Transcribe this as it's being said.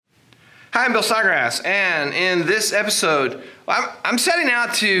Hi, I'm Bill Snodgrass, and in this episode, I'm setting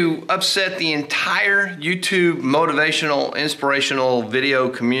out to upset the entire YouTube motivational, inspirational video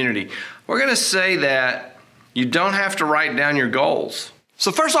community. We're going to say that you don't have to write down your goals.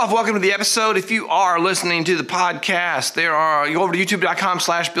 So first off, welcome to the episode. If you are listening to the podcast, you go over to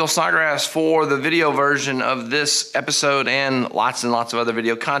youtube.com/Bill Snodgrass for the video version of this episode and lots of other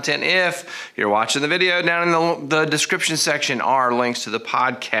video content. If you're watching the video, down in the description section are links to the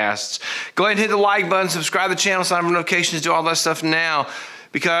podcasts. Go ahead and hit the like button, subscribe to the channel, sign up for notifications, do all that stuff now,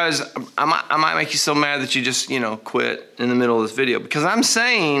 because I might make you so mad that you just, quit in the middle of this video. Because I'm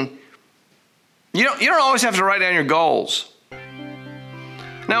saying you don't always have to write down your goals.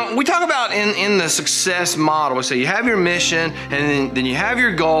 Now, we talk about in the success model, we say you have your mission, and then you have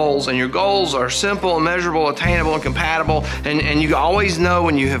your goals, and your goals are simple, measurable, attainable, and compatible, and you always know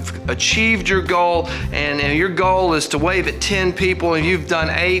when you have achieved your goal, and your goal is to wave at 10 people, and you've done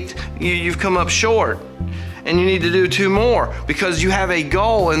 8, you've come up short. And you need to do 2 more because you have a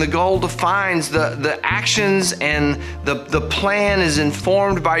goal, and the goal defines the actions, and the plan is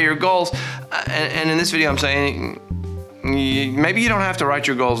informed by your goals. And in this video, I'm saying, maybe you don't have to write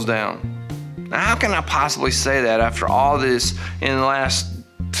your goals down. Now, how can I possibly say that after all this in the last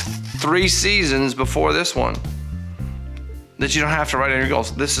 3 seasons before this one? That you don't have to write down your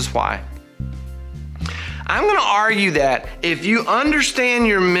goals. This is why. I'm going to argue that if you understand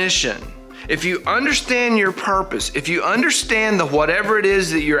your mission, if you understand your purpose, if you understand whatever it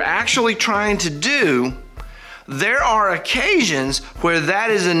is that you're actually trying to do, there are occasions where that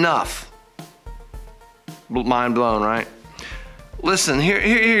is enough. Mind blown, right? Listen, here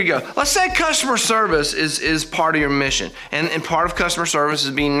you go. Let's say customer service is part of your mission, and part of customer service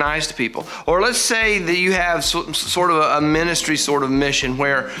is being nice to people. Or let's say that you have sort of a ministry sort of mission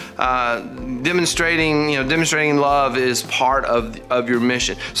where demonstrating love is part of your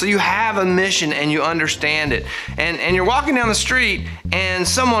mission. So you have a mission and you understand it, and you're walking down the street and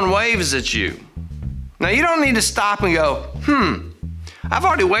someone waves at you. Now you don't need to stop and go, I've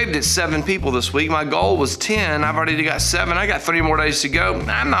already waved at 7 people this week. My goal was 10. I've already got 7. I got 3 more days to go.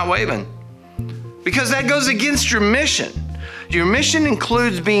 I'm not waving. Because that goes against your mission. Your mission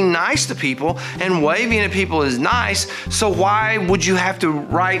includes being nice to people, and waving at people is nice. So why would you have to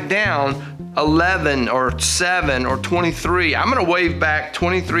write down 11 or 7 or 23? I'm going to wave back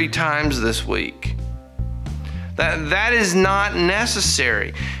 23 times this week. That is not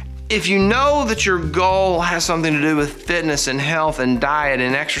necessary. If you know that your goal has something to do with fitness and health and diet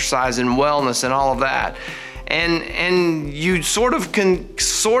and exercise and wellness and all of that, and you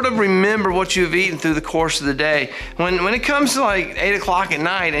can remember what you've eaten through the course of the day, when it comes to like 8 o'clock at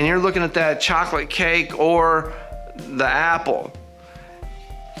night and you're looking at that chocolate cake or the apple,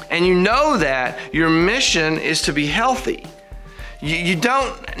 and you know that your mission is to be healthy, you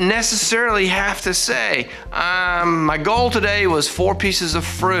don't necessarily have to say, my goal today was 4 pieces of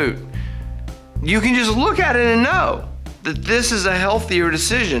fruit. You can just look at it and know that this is a healthier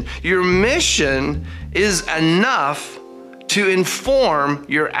decision. Your mission is enough to inform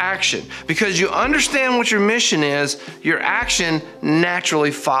your action. Because you understand what your mission is, your action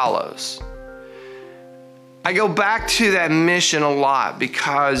naturally follows. I go back to that mission a lot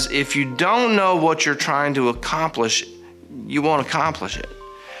because if you don't know what you're trying to accomplish, you won't accomplish it.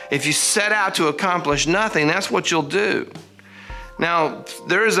 If you set out to accomplish nothing, that's what you'll do. Now,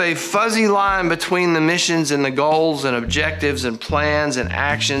 there is a fuzzy line between the missions and the goals and objectives and plans and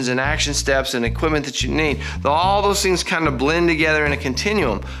actions and action steps and equipment that you need. All those things kind of blend together in a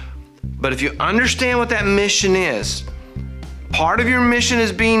continuum. But if you understand what that mission is, part of your mission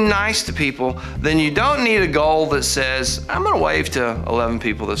is being nice to people, then you don't need a goal that says, I'm going to wave to 11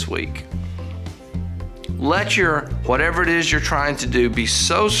 people this week. Let whatever it is you're trying to do be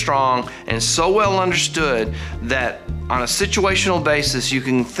so strong and so well understood that on a situational basis you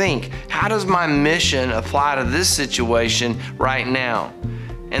can think, how does my mission apply to this situation right now?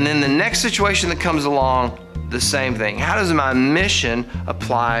 And then the next situation that comes along, the same thing. How does my mission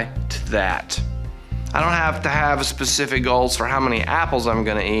apply to that? I don't have to have specific goals for how many apples I'm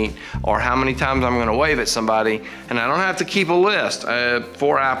going to eat or how many times I'm going to wave at somebody. And I don't have to keep a list.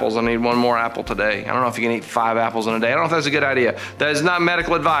 4 apples, I need 1 more apple today. I don't know if you can eat 5 apples in a day. I don't know if that's a good idea. That is not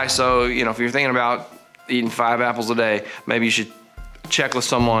medical advice. So, if you're thinking about eating 5 apples a day, maybe you should check with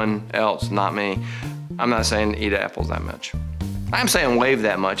someone else, not me. I'm not saying eat apples that much. I'm saying wave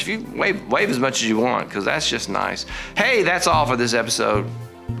that much. If you wave as much as you want, because that's just nice. Hey, that's all for this episode.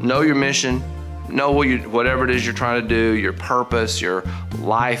 Know your mission. Know whatever it is you're trying to do, your purpose, your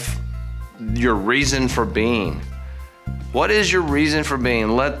life, your reason for being. What is your reason for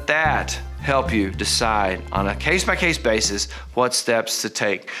being? Let that help you decide on a case-by-case basis what steps to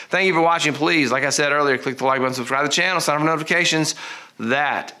take. Thank you for watching. Please, like I said earlier, click the like button, subscribe to the channel, sign up for notifications.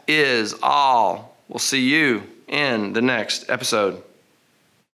 That is all. We'll see you in the next episode.